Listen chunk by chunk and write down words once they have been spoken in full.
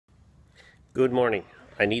Good morning.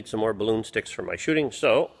 I need some more balloon sticks for my shooting,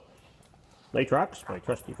 so Nitrox, my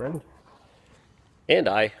trusty friend, and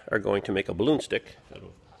I are going to make a balloon stick out of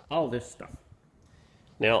all this stuff.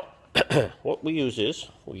 Now, what we use is,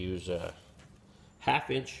 we use a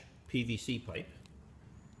half-inch PVC pipe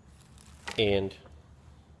and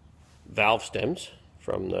valve stems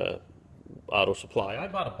from the auto supply. I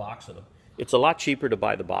bought a box of them. It's a lot cheaper to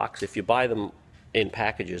buy the box. If you buy them in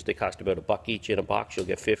packages, they cost about $1 each. In a box, you'll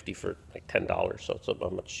get 50 for like $10, so it's a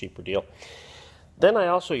much cheaper deal. Then I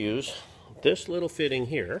also use this little fitting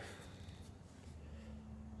here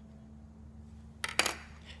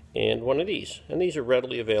and one of these, and these are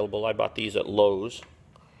readily available. I bought these at Lowe's.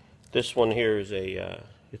 This one here is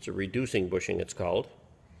it's a reducing bushing, it's called,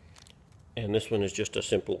 and this one is just a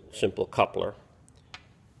simple coupler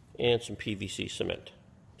and some PVC cement.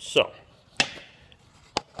 So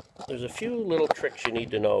there's a few little tricks you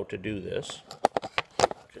need to know to do this.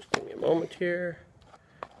 Just give me a moment here.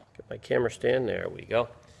 Get my camera stand. There we go.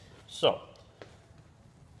 So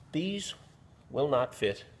these will not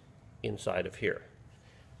fit inside of here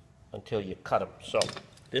until you cut them. So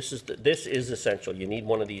this is essential. You need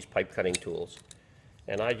one of these pipe cutting tools,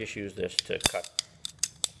 and I just use this to cut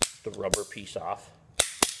the rubber piece off,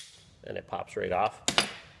 and it pops right off.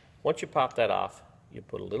 Once you pop that off, you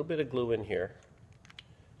put a little bit of glue in here.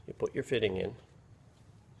 You put your fitting in,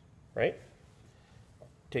 right?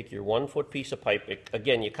 Take your 1 foot piece of pipe.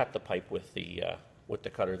 Again, you cut the pipe with the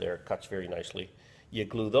cutter there. It cuts very nicely. You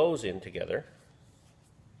glue those in together.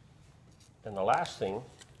 And the last thing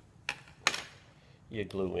you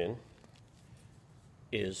glue in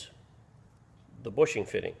is the bushing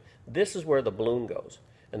fitting. This is where the balloon goes.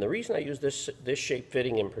 And the reason I use this shape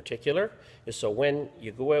fitting in particular is so when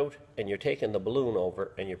you go out and you're taking the balloon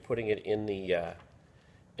over and you're putting it in the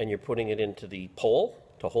into the pole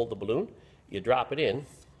to hold the balloon, you drop it in,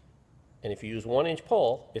 and if you use 1-inch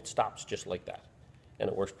pole, it stops just like that, and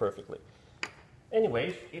it works perfectly.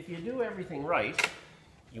 Anyways, if you do everything right,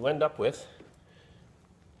 you end up with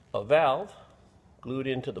a valve glued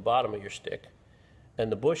into the bottom of your stick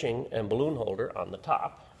and the bushing and balloon holder on the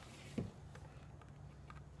top.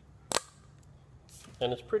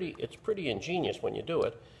 And it's pretty ingenious when you do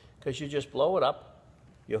it, because you just blow it up,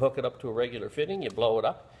 you hook it up to a regular fitting, you blow it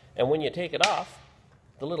up, and when you take it off,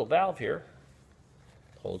 the little valve here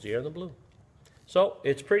holds the air in the balloon. So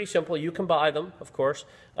it's pretty simple. You can buy them, of course.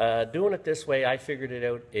 Doing it this way, I figured it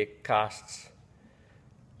out. It costs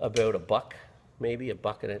about $1, maybe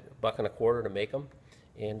 $1.25 to make them.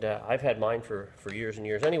 And I've had mine for years and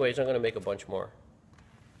years. Anyways, I'm going to make a bunch more.